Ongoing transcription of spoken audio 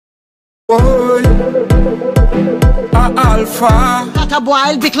far. That a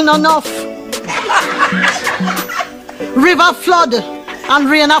boil bickle not enough. River flood and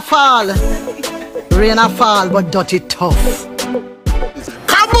rain a fall. Rain a fall, but dirty tough.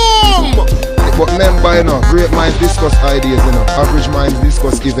 Kaboom! But remember, you know, great minds discuss ideas, you know. Average minds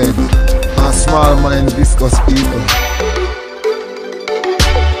discuss events. And small minds discuss people.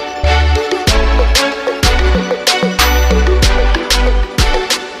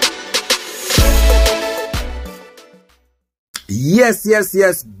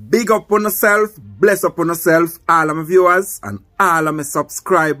 Yes. Big up on yourself, bless up on yourself, all of my viewers and all of my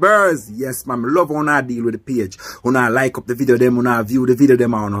subscribers. Yes, man, I love when I deal with the page. When I like up the video, them, when I view the video,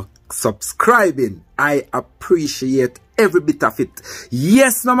 them, and subscribing. I appreciate every bit of it.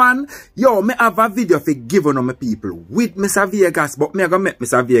 Yes, no man. Yo, me have a video for giving on my people with Mr. Vegas, but me I gonna make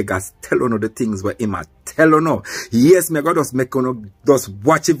Mr. Vegas tell you the things where him a tell you. Yes, me I gonna just make you just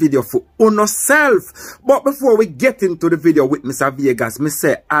watch a video for yourself. But before we get into the video with Mr. Vegas, me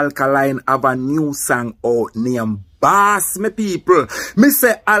say Alkaline have a new song out named Boss, me people. Me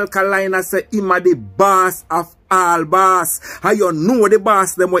say Alkaline, I say him a the boss of all boss. How you know the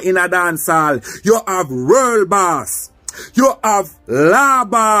boss them were in a dance hall. You have World Boss. You have La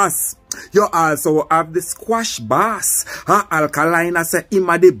Boss. You also have the Squash Boss. Alkaline, I say him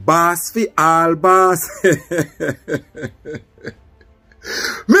a the boss for all boss.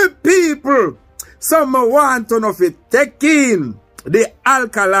 Me people, some want to know if it take in the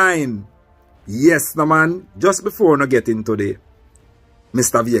Alkaline. Yes, no man, just before I get into the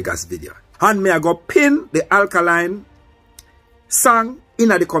Mr. Vegas video. And me I go pin the Alkaline song in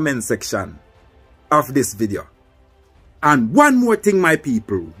the comment section of this video. And one more thing, my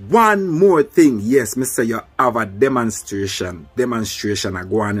people. One more thing. Yes, me say you have a demonstration. Demonstration are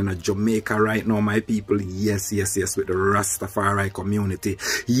going on in Jamaica right now, my people. Yes, with the Rastafarian community.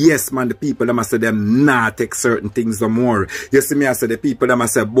 Yes, man, the people, them say them not take certain things no more. You see me, I say the people, them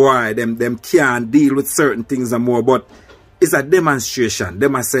say, boy, them can't deal with certain things no more. But it's a demonstration.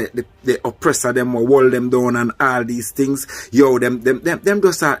 Them I say the oppressor them will hold them down and all these things. Yo, them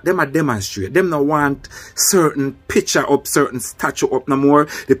just a demonstrate. Them no want certain picture up, certain statue up no more.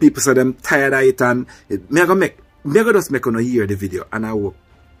 The people say them tired of it and me gonna just make on hear the video and I hope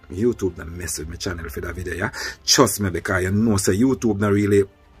YouTube them mess with my channel for that video, yeah. Trust me, because you know say YouTube not really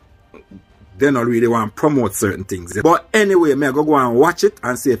they not really want to promote certain things. But anyway, me go and watch it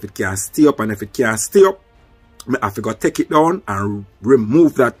and see if it can stay up, and if it can't stay up, I have to go take it down and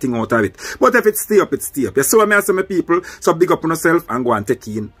remove that thing out of it. But if it stay up, it stay up. You saw me as my people, so big up on yourself and go and take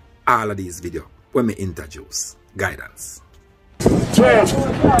in all of these videos when me introduce guidance. Yes,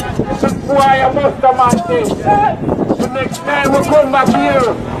 that's why I must have the next time we come back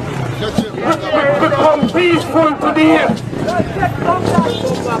here, we become peaceful today. We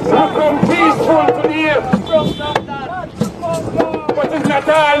become peaceful today. But it's not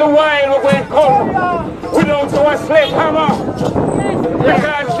all the while we're going to come without our sledgehammer.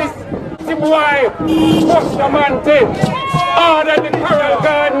 Because this boy, Bustamante, ordered the Coral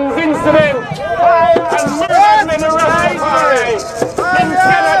Gardens incident and murdered many Rastafarians. He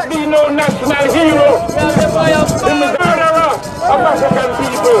cannot be no national hero. The murderer of African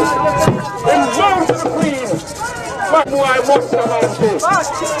people. In Mount the Queen, but boy, Bustamante.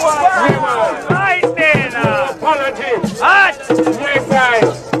 Right then, apology. Yes, guys.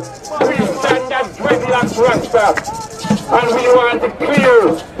 We stand as dreadlocks Rasta, and we want to clear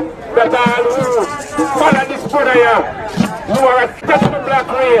that all who follow this brother here, who are a step of the black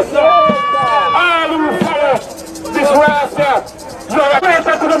race, all who follow this Rasta, you are a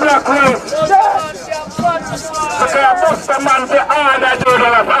traitor to the black race. Because Bustamante ordered the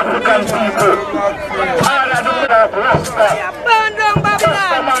order of African people, ordered the order of Rasta.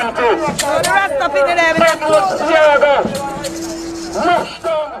 Bustamante,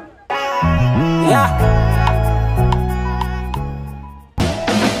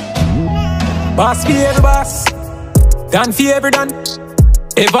 Boss for every boss, done for every done.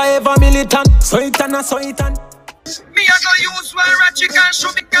 Ever militant, so it and so it and. Me a go use one ratchet and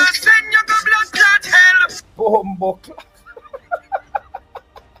show me can send you go blood clot hell. Bombo clock.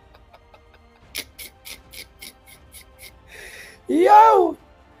 Yo.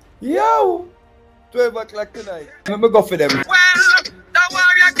 12 o'clock tonight. Let me go for them. Well, the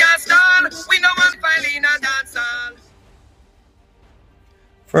warrior can't stand. We know one file in a dance hall.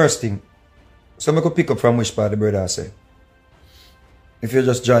 First thing, so I could pick up from which part the brother say. If you're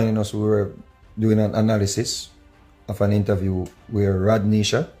just joining us, we were doing an analysis of an interview where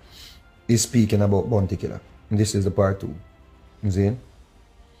Radnisha is speaking about Bounty Killer. And this is the part 2. You see?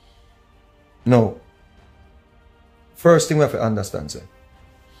 Now, first thing we have to understand, sir.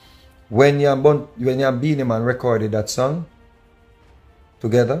 When your Beenie Man recorded that song,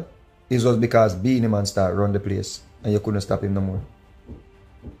 together, it was because Beenie Man started run the place and you couldn't stop him no more.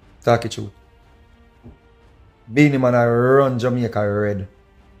 Talk it truth. Beenie Man I run Jamaica red.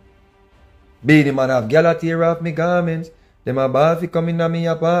 Beenie Man have gal tear off me garments. Them a ball fi come in a me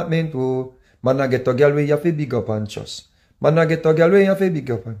apartment too. Man a get a gal wey you fi big up and trust. Man a get a gal wey you fi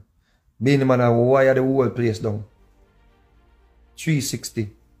big up and. Beenie Man a wire the whole place down. 360.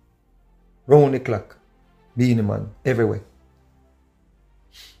 Round the clock. Beenie Man everywhere.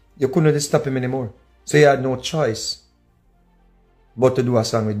 You couldn't stop him anymore. So you had no choice but to do a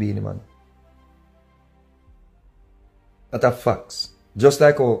song with Beenie Man. That's a facts. Just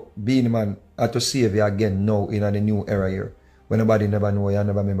like how Beenie Man had to save you again now in the new era here. When nobody never know you,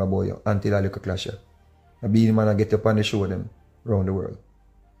 never remember about you until I look a clash you. And Beenie Man get up on the show them around the world.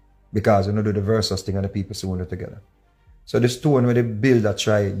 Because you know do the versus thing and the people soon together. So the stone where they build that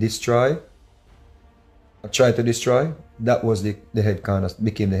try to destroy, that was the head corner,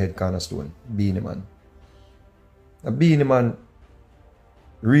 became the head cornerstone, Beenie Man. And Beenie Man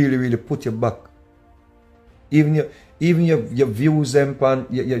really put you back. Even your views them and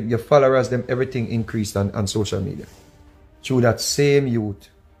your followers them, everything increased on social media. Through that same youth,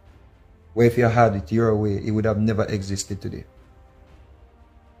 where if you had it your way, it would have never existed today.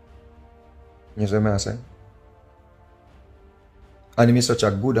 You see what I'm saying? And him is such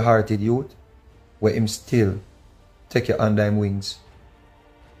a good-hearted youth, where him still take you under him wings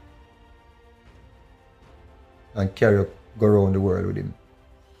and carry you, go around the world with him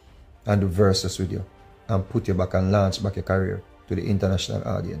and do verses with you and put you back and launch back your career to the international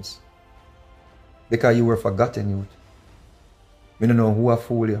audience. Because you were forgotten, youth. We don't know who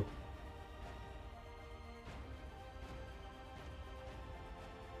fooled you.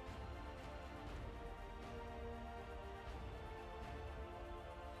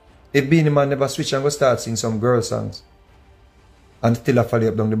 If Beenie Man never switch and go start sing some girl songs and still a follow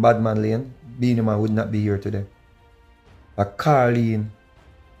up down the bad man lane, Beenie Man would not be here today. A Carleen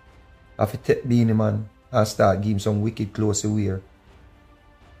have to take Beenie Man and start give him some wicked clothes to wear.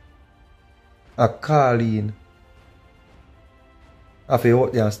 A Carleen have to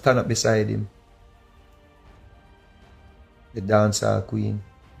out there and stand up beside him. The dancehall queen.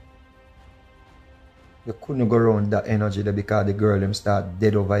 You couldn't go around that energy there because the girl them start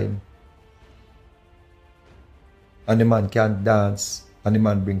dead over him. And the man can't dance. And the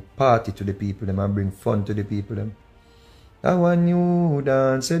man bring party to the people them and bring fun to the people them. I want you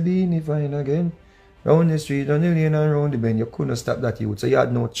dance a Beenie fine again. Round the street, on the lane and round the bend. You couldn't stop that youth. So you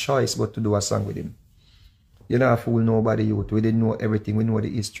had no choice but to do a song with him. You not fool nobody youth. We didn't know everything. We know the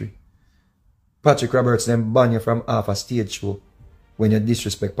history. Patrick Roberts then ban you from half a stage show when you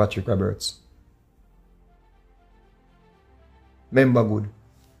disrespect Patrick Roberts. Remember good.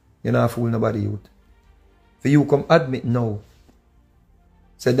 You not fool nobody youth. For you come admit now,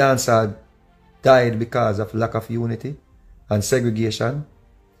 say dancehall died because of lack of unity and segregation.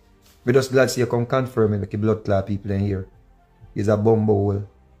 We just glad to see you come confirm it, make blood clot people in here. It's a bumbo hole.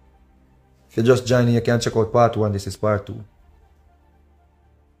 If you're just joining, you can check out part 1, this is part 2.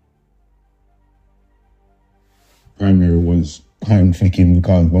 Primary was conflicting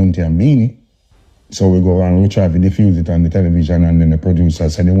because Bounty and Beenie. So we go around, we try to diffuse it on the television, and then the producer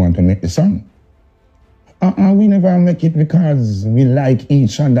said they want to make the song. We never make it because we like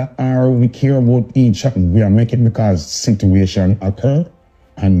each other or we care about each other. We are making it because situation occur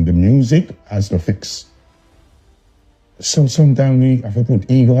and the music has to fix. So sometimes we have to put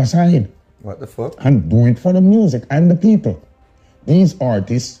ego aside. What the fuck? And do it for the music and the people. These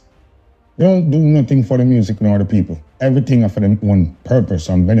artists don't do nothing for the music nor the people. Everything for them one purpose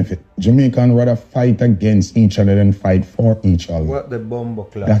and benefit. Jamaicans rather fight against each other than fight for each other. What the bumbo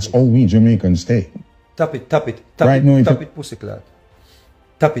clap? That's how we Jamaicans stay. Tap it, tap it, tap it, pussy clot.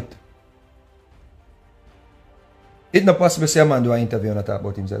 Tap it. It's not possible to say a man do an interview and not talk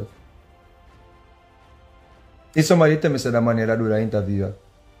about himself. If somebody tell me say that man that do the interview,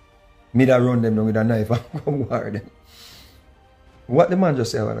 me that run them down with a knife and come war them. What the man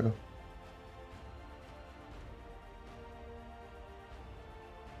just say a while ago?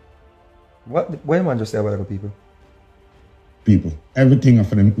 What the man just say a while ago, people? People. Everything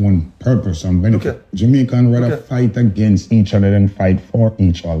for them one purpose and benefit. Okay. Jamaicans rather fight against each other than fight for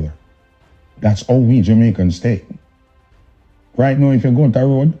each other. That's how we Jamaicans stay. Right now, if you go to the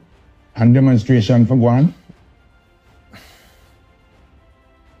road and demonstration for one.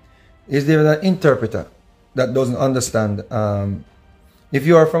 Is there an interpreter that doesn't understand? If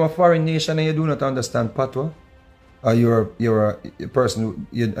you are from a foreign nation and you do not understand Patois, or you're a person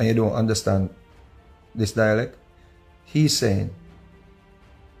and you don't understand this dialect, he's saying,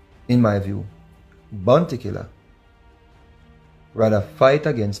 in my view, Bounty Killer rather fight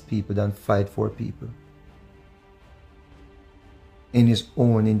against people than fight for people in his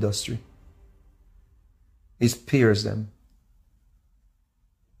own industry. His peers them.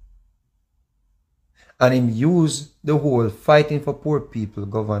 And him use the whole fighting for poor people,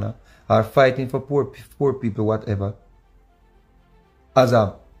 governor, or fighting for poor people, whatever, as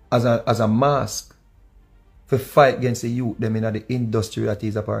a mask for fight against the youth them in the industry that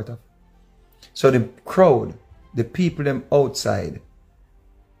he's a part of. So the crowd, the people them outside,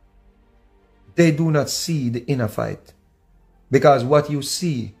 they do not see the inner fight. Because what you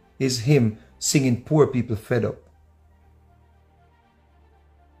see is him singing poor people fed up.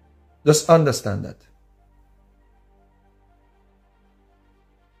 Just understand that.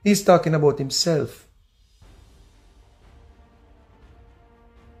 He's talking about himself.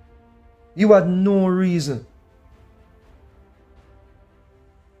 You had no reason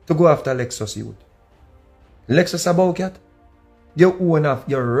to go after Lexus youth. Lexus about you own of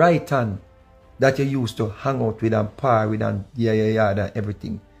your right hand that you used to hang out with and par with and and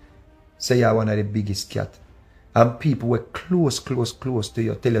everything. Say you're one of the biggest cat. And people were close to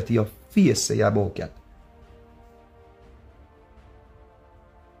you, tell you to your face say you're about cat.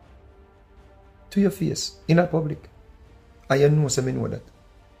 To your face, in a public. And you know some know that.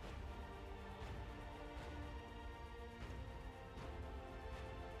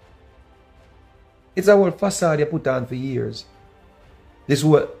 It's a whole facade you put on for years. This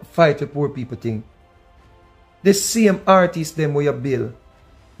whole fight for poor people thing. The same artists them where you bill,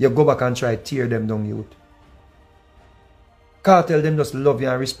 you go back and try to tear them down youth. Cartel them just love you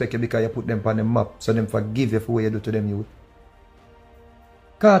and respect you because you put them on the map so them forgive you for what you do to them youth.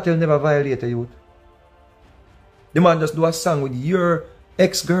 Cartel never violate a youth. The man just do a song with your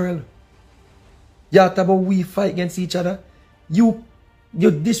ex-girl. You talk about we fight against each other. You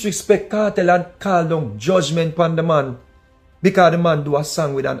disrespect Cartel and call down judgment upon the man because the man do a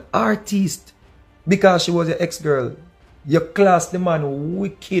song with an artist because she was your ex-girl. You class the man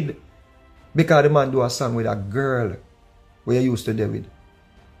wicked because the man do a song with a girl where you used to deal with.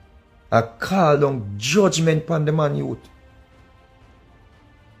 I call down judgment upon the man youth.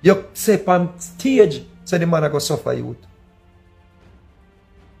 You say on stage so the man go suffer youth.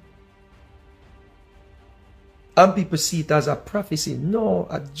 And people see it as a prophecy. No,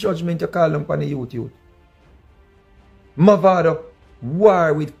 a judgment you call them upon the youth. Mavado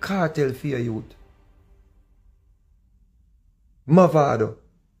war with Cartel for your youth. Mavado.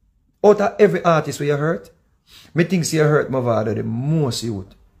 Out of every artist where you hurt, me think you hurt Mavado the most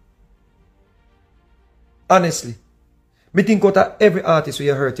youth. Honestly. Me think out of every artist where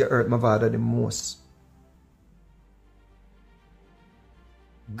you hurt Mavado the most.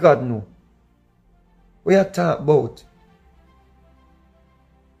 God know. We are talking about.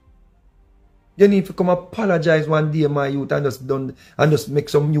 You need to come apologize one day, my youth, and just make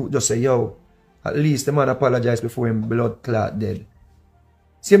some youth just say, yo, at least the man apologize before him blood clot dead.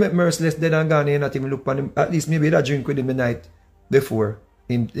 See him merciless dead and gone, and not even look on him. At least maybe that drink with him the night before,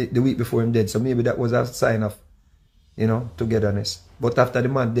 the week before him dead. So maybe that was a sign of, togetherness. But after the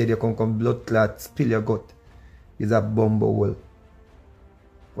man dead, you come blood clot, spill your gut. It's a bumble hole.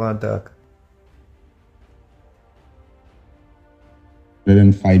 One talk. Let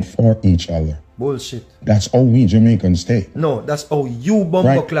them fight for each other. Bullshit. That's how we Jamaicans stay. No, that's how you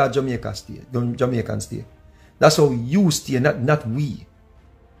bumble clad Jamaican stay. That's how you stay, not we.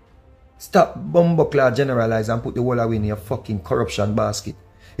 Stop bumble clad generalize and put the whole away in your fucking corruption basket.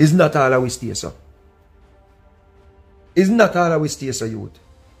 It's not all how we stay, so. It's not all how we stay, so, youth.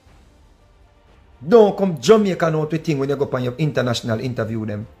 Don't come Jamaican out with thing when you go on your international interview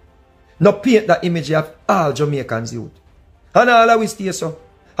them. Now paint that image of all Jamaicans youth. And all how we stay so.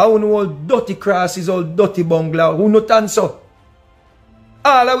 How no all dirty crosses, all dirty bungalow, who not answer. All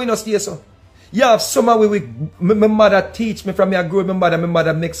how we not stay so. You have some way my mother teach me from me I grew up, my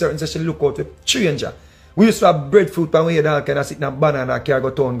mother make certain so she look out for stranger. We used to have breadfruit and we had all kind of sit in a banana carry go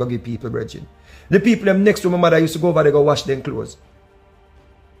town go give people bread. The people them next to my mother used to go over there go wash them clothes.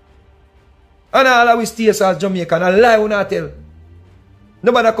 And all how we stay so as Jamaican, and lie we not tell.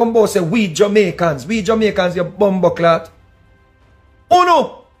 Nobody come about say we Jamaicans, you bumbleclot. Oh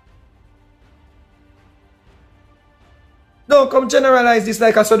no! Don't come generalize this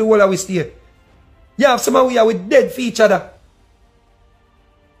like I saw the whole of we stay. You have some of we are with dead for each other.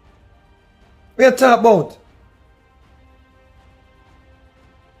 We are talking about.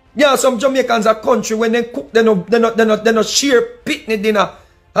 Yeah, some Jamaicans are country when they cook, they not share picnic dinner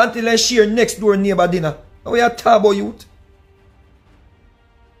until they share next door neighbor dinner. We are talking about youth.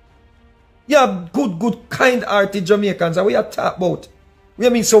 You have good, kind-hearted Jamaicans and we are talking about. We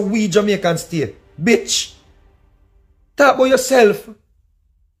mean so we Jamaicans stay. Bitch. Talk about yourself.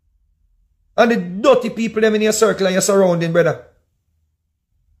 And the dirty people them in your circle and your surrounding, brother.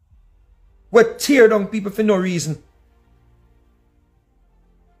 We tear down people for no reason.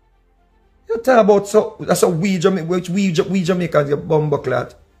 You talk about so that's a we Jamaicans, you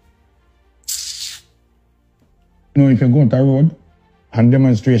bumbleclad. No, if you go on the road and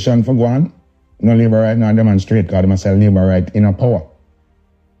demonstration for go on, no labor right now demonstrate because they must have labor right in a power.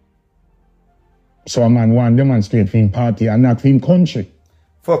 So a man want demonstrate for him party and not for him country.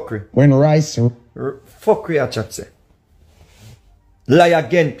 Fuckery. When rice... Fuckery, I chat say. Lie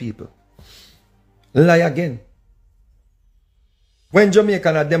again, people. Lie again. When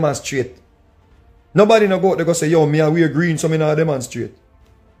Jamaican demonstrate, nobody no go out there go say, yo, me and we're green, so me not demonstrate.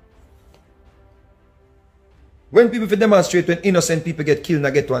 When people demonstrate, when innocent people get killed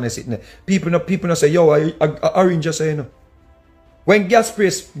and get one and sitting there, people no say, yo, orange just say, you know. When gas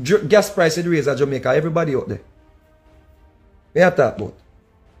price is raised at Jamaica, everybody out there. We are talking about.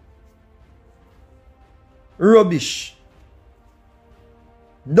 Rubbish.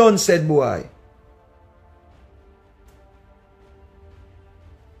 Done said boy.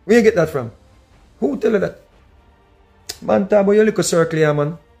 Where you get that from? Who tell you that? Man, Tabo, you look a circle here,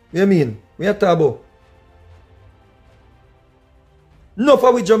 man. What you mean? We are Tabo. Enough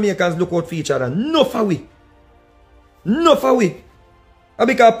of we Jamaicans look out for each other. Enough of we. Enough of we. And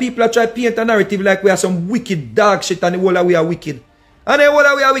because people are trying to paint a narrative like we are some wicked dog shit and the whole of we are wicked. And the whole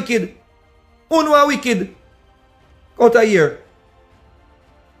of we are wicked. Who are wicked? Out of here.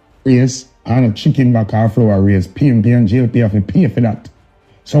 Yes, and a chicken back or flour raise. PMP and JLP have to pay for that.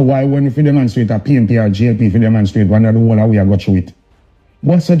 So why when if you demonstrate a PMP or JLP if you demonstrate one of the whole of we are got through it?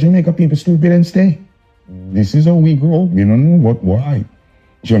 What's the Jamaica people stupid and stay? This is how we grow. We don't know why.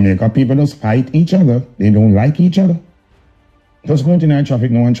 Jamaica people just fight each other. They don't like each other. Just go into night traffic,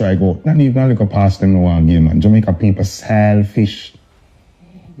 no one try go. Not even look past them no one game, man. Jamaica people selfish.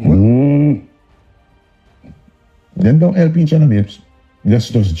 They don't help each other, babes. That's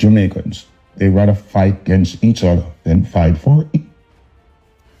just Jamaicans. They rather fight against each other than fight for it.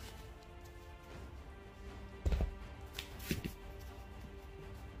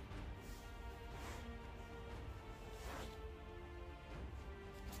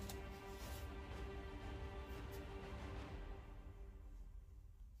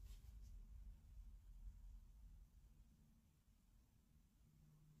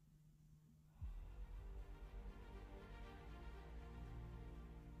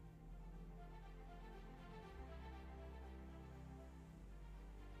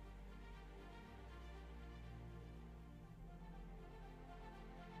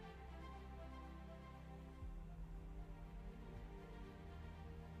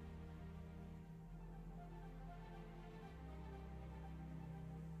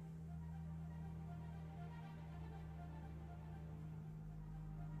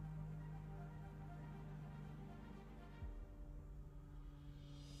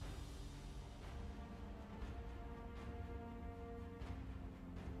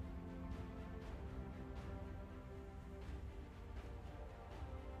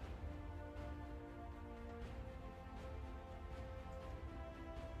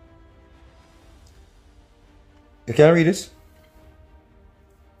 You can't read this?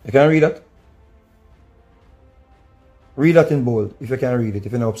 You can't read that? Read that in bold if you can't read it,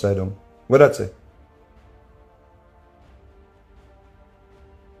 if you're not upside down. What that say?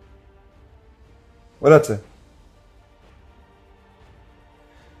 What that say?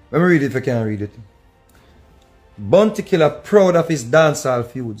 Let me read it if I can't read it. Bounty Killer proud of his dancehall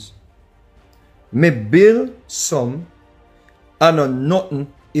feuds. Me build some and on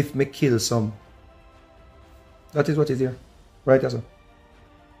nothing if me kill some. That is what is here. Right, sir.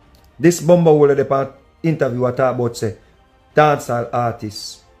 This bomber will the interview I talk about say dancehall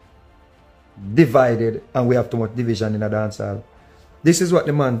artists divided and we have too much division in a dancehall. This is what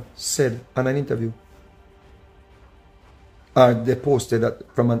the man said on an interview. Or they posted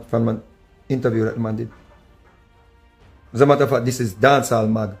that from an interview that the man did. As a matter of fact, this is Dancehall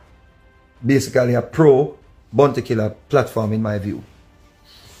Mag. Basically a pro Bounty Killer platform in my view.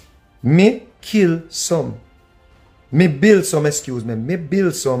 Me kill some. Me build some, excuse me. Me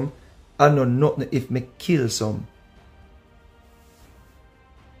build some and no nothing if me kill some.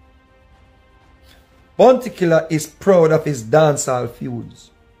 Bounty Killer is proud of his dancehall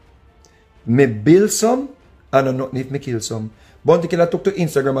feuds. Me build some and no nothing if me kill some. Bounty Killer took to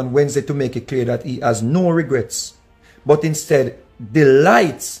Instagram on Wednesday to make it clear that he has no regrets, but instead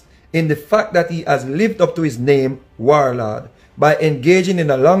delights in the fact that he has lived up to his name, Warlord, by engaging in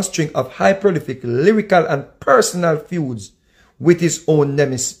a long string of high prolific lyrical and personal feuds with his own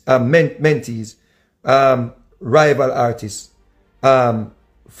mentees, rival artists,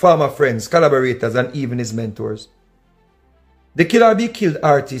 former friends, collaborators, and even his mentors. The Killer Be Killed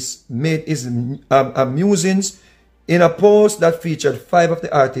artist made his musings in a post that featured 5 of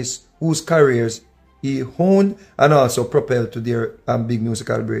the artists whose careers he honed and also propelled to their big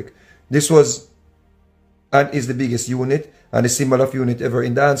musical break. This was and is the biggest unit and the symbol of unit ever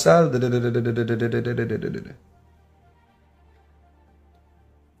in dancehall.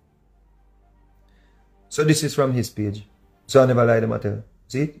 So this is from his page. So I never lied them at all.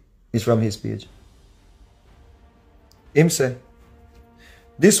 See it? It's from his page. Him say,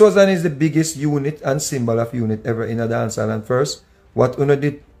 this was and is the biggest unit and symbol of unit ever in a dancehall. And first, what Uno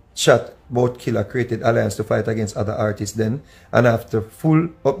did chat about Killer created alliance to fight against other artists then. And after full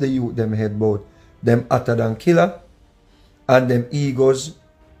up the youth, them head both them hotter than Killer. And them egos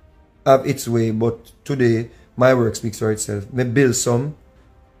have its way. But today, my work speaks for itself. Me build some,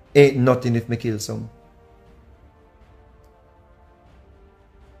 ain't nothing if me kill some.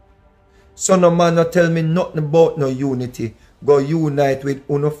 So no man no tell me nothing about no unity. Go unite with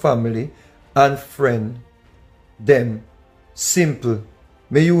uno family and friend. Them. Simple.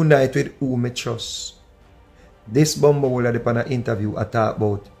 Me unite with who me trust. This bomber will have an interview I talk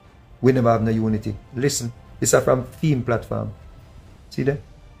about. We never have no unity. Listen. This is from Theme Platform. See there?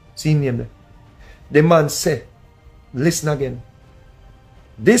 See him there? The man say, listen again.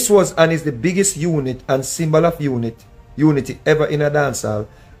 This was and is the biggest unit and symbol of unity ever in a dancehall.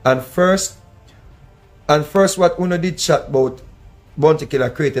 And first what Uno did chat about Bounty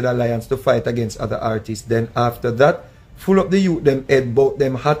Killer created alliance to fight against other artists. Then after that, full up the youth them head both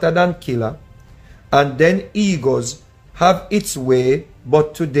them hotter than Killer. And then egos have its way,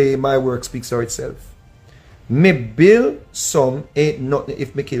 but today my work speaks for itself. Me build some, ain't nothing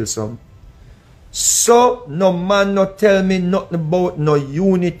if me kill some. So no man no tell me nothing about no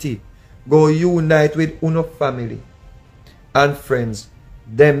unity. Go unite with Uno family and friends.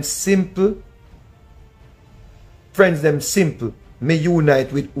 Them simple. Friends, them simple. Me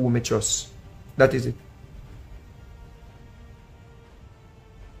unite with who me trust. That is it.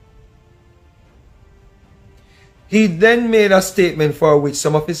 He then made a statement for which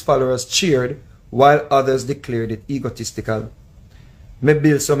some of his followers cheered, while others declared it egotistical. Me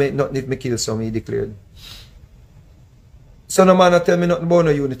build some, ain't nothing if me kill some, he declared. So no man not tell me nothing about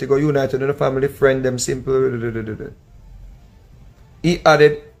no unity. Go unite with the family, friend, them simple. He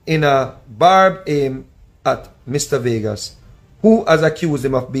added in a barb aim at Mr. Vegas, who has accused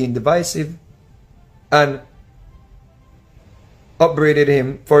him of being divisive and upbraided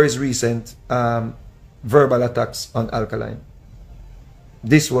him for his recent verbal attacks on Alkaline.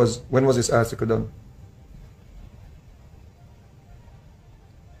 This was, when was this article done?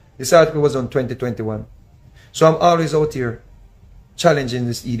 This article was on 2021. So I'm always out here challenging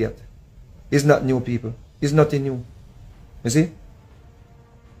this idiot. It's not new, people. It's nothing new. You see?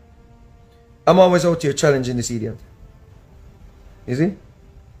 I'm always out here challenging this idiot. You see?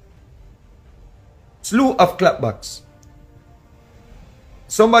 Slew of clapbacks.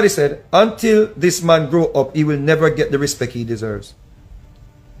 Somebody said, until this man grow up, he will never get the respect he deserves.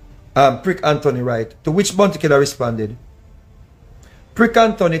 Prick Anthony Wright. To which Bounty Killer responded, Prick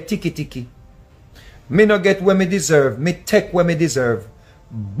Anthony tiki. Me no get where me deserve. Me take where me deserve.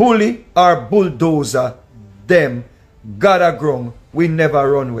 Bully or bulldozer, them, gotta grown. We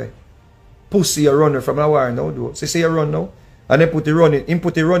never run away. Pussy a runner from a war now, though. See you run now? And then put the running,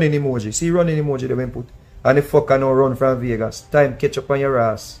 input the running emoji. See running emoji they put. And the fucker now run from Vegas. Time catch up on your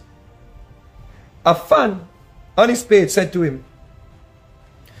ass. A fan on his page said to him,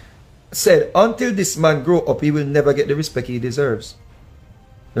 said, until this man grow up, he will never get the respect he deserves.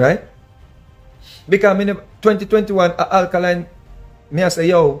 Right? Because in 2021, Alkaline, me I say,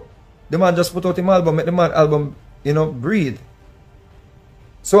 yo, the man just put out him album, make the man album, you know, breathe.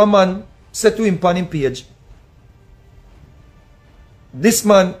 So a man said to him on his page, this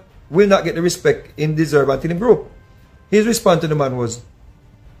man will not get the respect he deserves until he grow up. His response to the man was,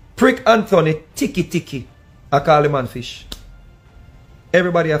 Prick Anthony tiki. I call the man fish.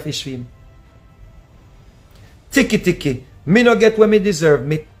 Everybody a fish for him. Tiki. Me no get where me deserve.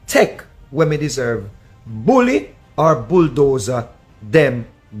 Me take where me deserve. Bully or bulldozer, them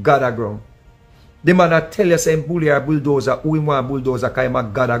gotta ground. The man a tell you saying bully or bulldozer, who him want bulldozer, cause him a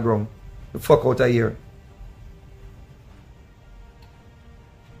gotta ground. The fuck out of here.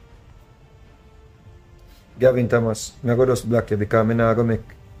 Gavin Thomas, I go just block you because I'm not going to make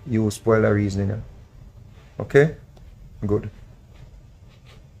you spoil a reasoning. Okay? Good.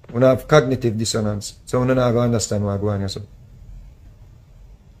 We have cognitive dissonance. So we're not going to understand what's going on. So.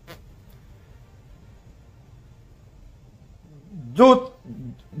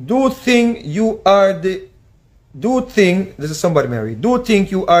 Do think you are the do think, this is somebody Mary, do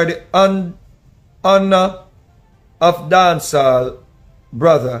think you are the honor of dancehall,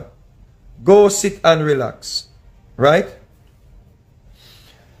 brother. Go sit and relax. Right?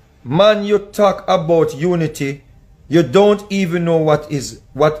 Man, you talk about unity, you don't even know what is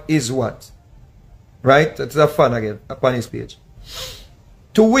what. Right? That's a fan again upon his page.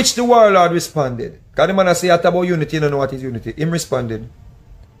 To which the warlord responded. Because the man say about unity, you don't know what is unity. Him responded,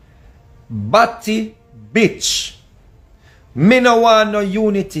 Batty bitch. Me no want no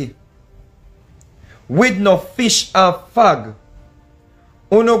unity. With no fish and fag.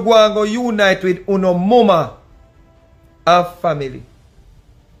 Uno go and go unite with uno mama and family.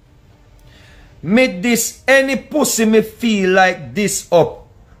 Make this any pussy me feel like this up.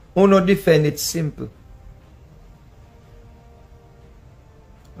 Uno defend it simple.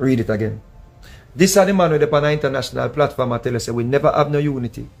 Read it again. This are the man with upon an international platform. I tell us we never have no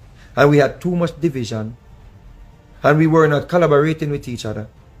unity. And we had too much division. And we were not collaborating with each other.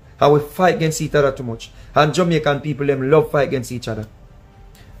 And we fight against each other too much. And Jamaican people, them love fight against each other.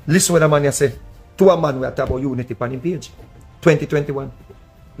 Listen what the man say. To a man we are talking about unity on his page. 2021.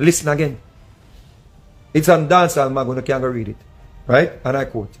 Listen again. It's on dancehall mag, you can go read it. Right? And I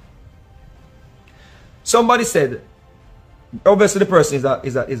quote. Somebody said, obviously the person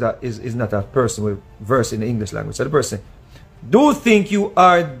is not a person with verse in the English language. So the person, do you think you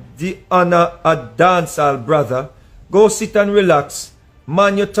are the honor a dancehall, brother? Go sit and relax.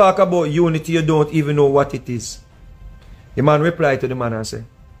 Man, you talk about unity, you don't even know what it is. The man replied to the man and said,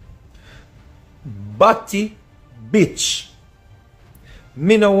 Batty bitch.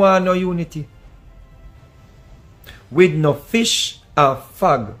 Me no want no unity. With no fish and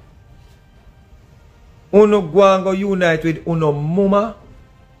fag. Uno go and go unite with uno mama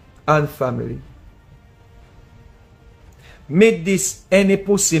and family. Make this any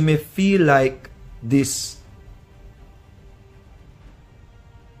pussy me feel like this.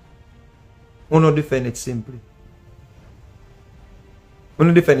 Uno defend it simply.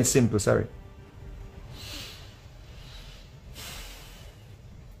 Uno defend it simple, sorry.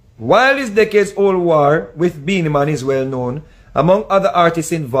 While this decades-old war with Beenie Man is well known, among other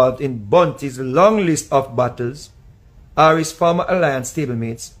artists involved in Bunty's long list of battles are his former alliance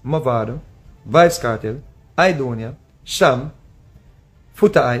stablemates Mavado, Vibes Cartel, Idonia, Sham,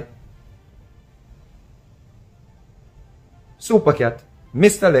 Futai, Supercat,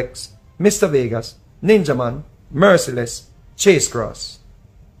 Mr. Lex, Mr. Vegas, Ninja Man, Merciless, Chase Cross.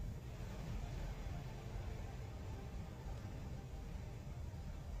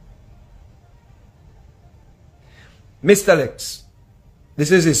 Mr. Lex. This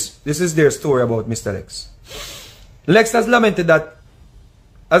is their story about Mr. Lex. Lex has lamented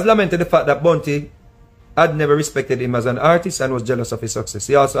the fact that Bunty had never respected him as an artist and was jealous of his success.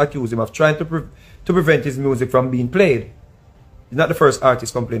 He also accused him of trying to prevent his music from being played. He's not the first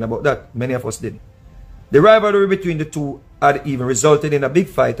artist complaining about that. Many of us did. The rivalry between the two had even resulted in a big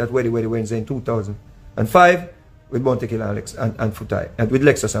fight at Weddy Wednesday in 2005 with Bunty Killer and Futai, and with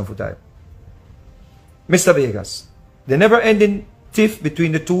Lexus and Futai. Mr. Vegas. The never-ending tiff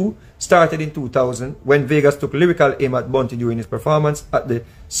between the two started in 2000 when Vegas took lyrical aim at Bunty during his performance at the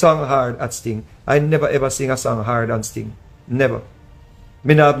Song Hard at Sting. I never ever sing a song hard on Sting. Never.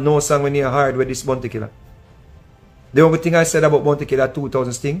 Me not have no song when you're hard with this Bunty Killer. The only thing I said about Bunty Killer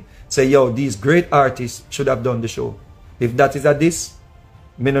 2000 Sting, say, yo, these great artists should have done the show. If that is a diss,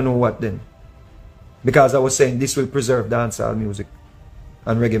 me don't know what then. Because I was saying this will preserve dancehall music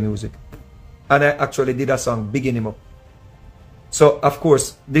and reggae music. And I actually did a song, bigging him up. So, of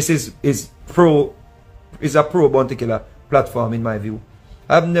course, this is a pro Bunty Killer platform in my view.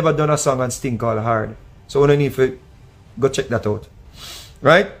 I've never done a song on Sting called Hard. So, I need to go check that out.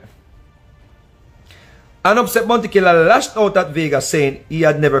 Right? An upset Bunty Killer lashed out at Vegas saying he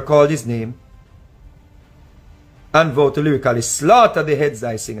had never called his name and vowed to lyrically slaughter the Heads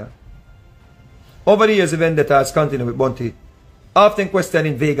Eye singer. Over the years, the vendetta has continued with Bunty, often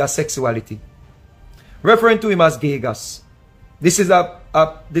questioning Vegas' sexuality, referring to him as Vegas. This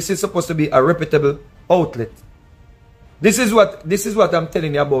is supposed to be a reputable outlet. This is what I'm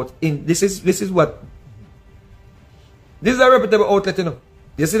telling you about. This is a reputable outlet, you know.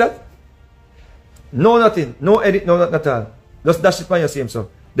 You see that? No nothing, no edit, no nothing at all. Just dash it on your same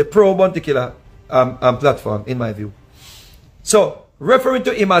so. The pro Bunty Killer platform, in my view. So, referring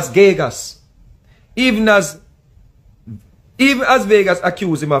to him as Vegas, even as Vegas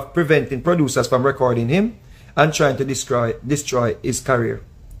accused him of preventing producers from recording him and trying to destroy his career.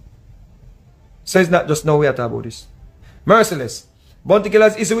 So it's not just now we are talking about this. Merciless. Bunty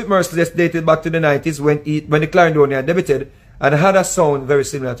Killer's issue with Merciless dated back to the 90s when the Clarendonian debuted and had a sound very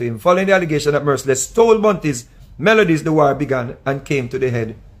similar to him. Following the allegation that Merciless stole Bunty's melodies the war began and came to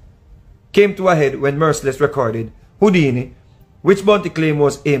a head when Merciless recorded Houdini, which Bounty claimed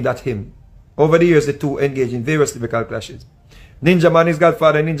was aimed at him. Over the years, the two engaged in various lyrical clashes. Ninja Man, his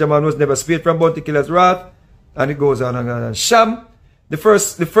godfather, Ninja Man was never spared from Bounty Killer's wrath, and it goes on and on. And Sham, the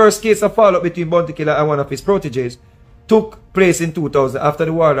first case of fallout between Bounty Killer and one of his proteges, took place in 2000 after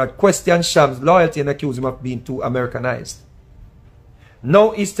the warlord questioned Sham's loyalty and accused him of being too Americanized.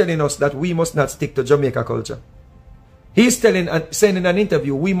 Now he's telling us that we must not stick to Jamaica culture. He's saying in an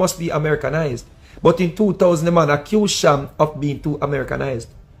interview, we must be Americanized. But in 2000, the man accused Sham of being too Americanized.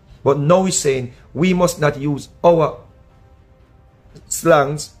 But now he's saying we must not use our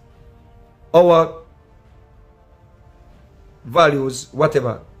slangs, our values,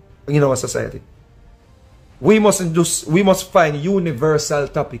 whatever, in our society. We must find universal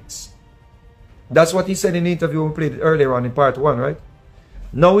topics. That's what he said in the interview we played earlier on in part 1, right?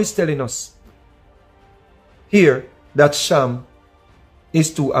 Now he's telling us here that Sham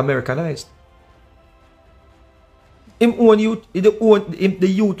is too Americanized. The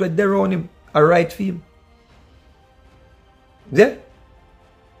youth were there on him, a right for him. Yeah?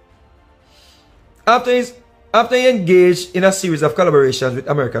 After he engaged in a series of collaborations with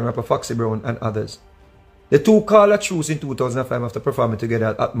American rapper Foxy Brown and others, the two called a truce in 2005 after performing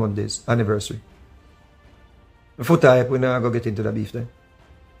together at Monday's anniversary. Before type, we're not going to get into the beef then.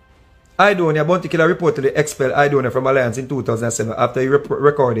 Idonia, Bounty Killer reportedly expelled Idonia from Alliance in 2007 after he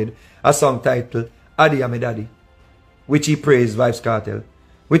recorded a song titled Adi Ame Daddy, which he praised Vybz Kartel,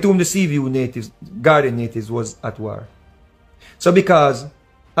 with whom the Seaview natives, Garden natives, was at war. So because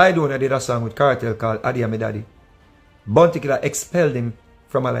Idonia did a song with Kartel called Adi Ame Daddy, Bounty Killer expelled him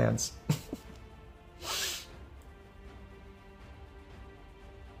from Alliance.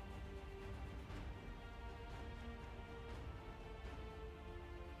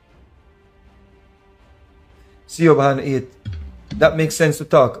 See over hand 8. That makes sense to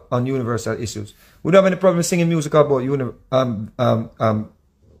talk on universal issues. We don't have any problem singing music about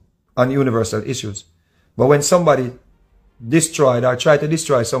on universal issues. But when somebody destroyed or tried to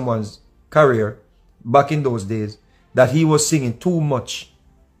destroy someone's career back in those days, that he was singing too much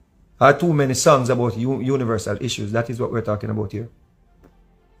or too many songs about universal issues, that is what we're talking about here.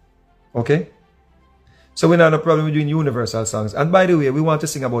 Okay? So we don't have a problem with doing universal songs. And by the way, we want to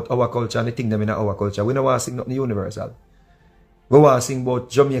sing about our culture and the thing them in our culture. We don't want to sing nothing universal. We want to sing about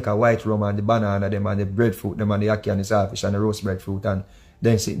Jamaica white rum and the banana them and the breadfruit them and the ackee and the saltfish and the roast breadfruit and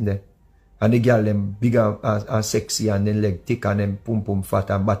then sitting there. And the girl them big and sexy and then leg thick and then pum pum fat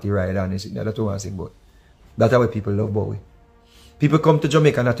and body ride and they sitting there. That's what we want to sing about. That's how people love Bowie. People come to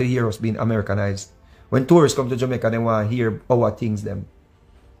Jamaica not to hear us being Americanized. When tourists come to Jamaica, they want to hear our things them.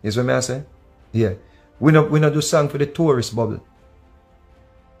 You see what I say? Yeah. We not do songs for the tourist bubble.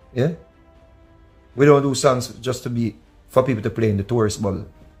 Yeah? We don't do songs just to be for people to play in the tourist bubble.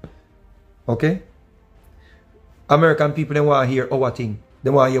 Okay? American people, they want to hear our thing. They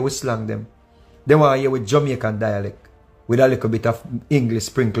want to hear we slang them. They want to hear with Jamaican dialect. With a little bit of English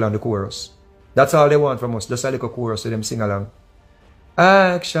sprinkle on the chorus. That's all they want from us. Just a little chorus so them sing along.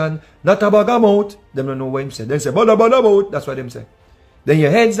 Action, not a bag of mouth. Them don't know what him say. They say, bada bada mouth. That's what them say. Then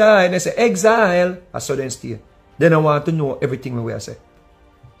your head's high, they say exile. I saw them stay. They don't want to know everything we say.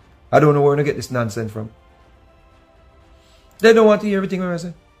 I don't know where to get this nonsense from. They don't want to hear everything we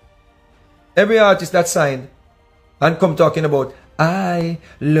say. Every artist that signed and come talking about I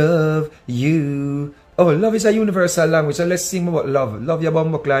love you. Oh, love is a universal language, so let's sing about love. Love your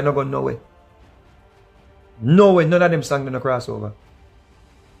bum buckler, not going nowhere. No way, none of them sang in a crossover.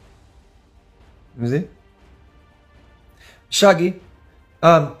 You see? Shaggy.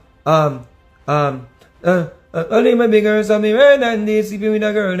 Only my big girls on me red and they sleeping with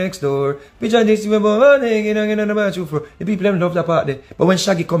a girl next door. Picture this you about hanging on the bathroom floor. The people them love that part there. But when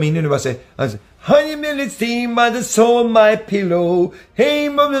Shaggy come in, you say, honey millet steam by the soul my pillow. Hey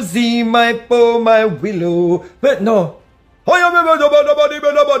of the sea my bow my willow. But no. That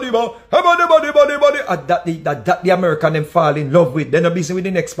the American them fall in love with. They're not busy with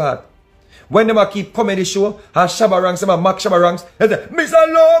the next part. When they keep comedy show, has Shabba ranks, Mac Shabba ranks, they say, Mr.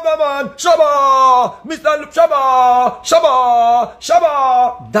 Loverman, Shabba, Mr. Shabba, Shabba,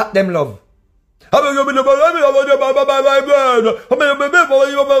 Shabba. That them love. That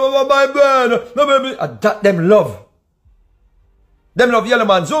them love. Them love yellow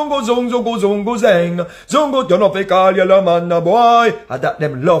man, zongo, zongo, zongo, zongo, zeng. Zongo, you know, fake all yellow man, no boy. That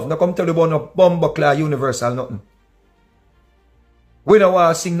them love. Now come tell you about no bumbuckler universal, nothing. We don't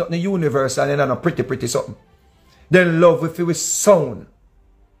want to sing nothing universal and not pretty something. Then love with you with sound.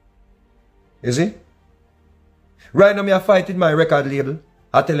 You see? Right now, I fight with my record label.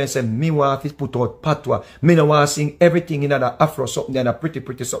 I tell them, say, me want to put out patwa. Me no want to sing everything in that Afro something and a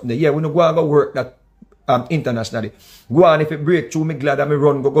pretty something. Yeah, we no go and go work that internationally. Go on, if it break through, me glad that me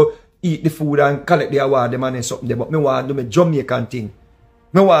run, go eat the food and collect the award, them and something there. But me want to do me Jamaican thing.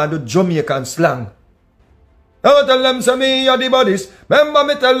 Me want to do Jamaican slang. I tell them, say me are the bodies. Remember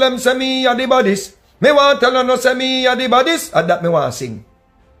me tell them, say me are the bodies. Me want to tell them, no, say me are the bodies. And that me want to sing.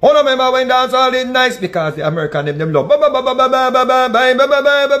 Oh, no, remember when dance all is nice because the American them love.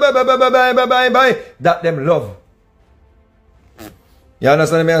 That them love. You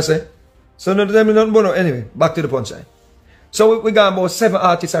understand what I say? So none of them don't know. Anyway, back to the punchline. So we got about 7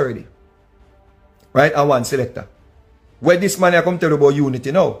 artists already. Right? And 1 selector. Where this man I come tell you about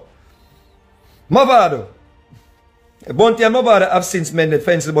unity now. Mavado. Bounty and Mavado have since mended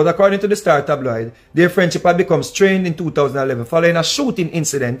fences, but according to the Star tabloid, their friendship had become strained in 2011 following a shooting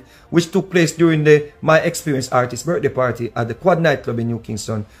incident which took place during the My Experience artist birthday party at the Quad nightclub in New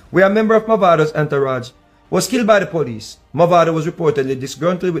Kingston, where a member of Mavado's entourage was killed by the police. Mavado was reportedly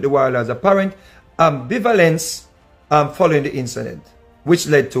disgruntled with the Warlords' apparent ambivalence following the incident, which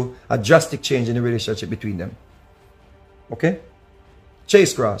led to a drastic change in the relationship between them. Okay?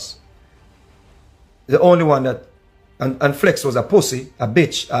 Chase Cross, the only one that, and Flex was a pussy, a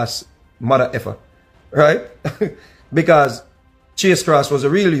bitch, as mother effer, right? Because Chase Cross was a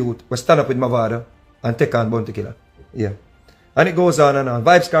real youth, was stand up with Mavado and take on Bounty Killer. Yeah. And it goes on and on.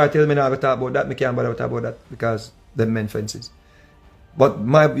 Vibes Cartel, me not going to talk about that, me can't bother talk about that because them men fences. But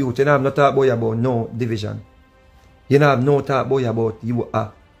my youth, you know, I'm not talking about no division. You know, I'm not talking about you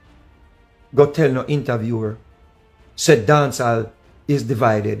are. Go tell no interviewer, said dancehall is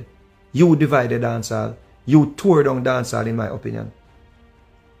divided. You divided dancehall. You tore down dancehall, in my opinion.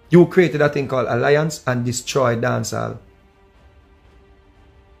 You created a thing called alliance and destroyed dancehall.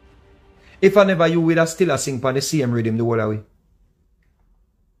 If I never you would have still sing on the same rhythm the whole way.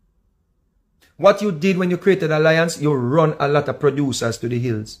 What you did when you created alliance, you run a lot of producers to the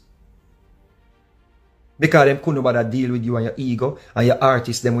hills. Because them couldn't bother deal with you and your ego, and your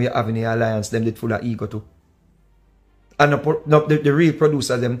artists, them when you have in the alliance, them did full of ego too. And the real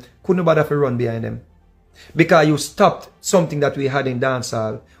producers, them couldn't bother to run behind them. Because you stopped something that we had in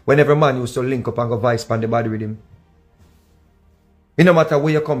dancehall whenever man used to link up and go vice pan the body with him. It no matter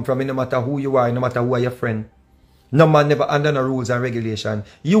where you come from, it no matter who you are, it no matter who are your friend. No man never under no rules and regulation.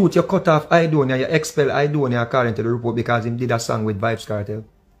 You cut off Idonia, you expel Idonia according to the report because him did a song with Vibes Cartel.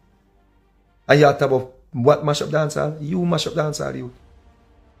 And you talk about what mash up dancehall? You mash up dancehall, you.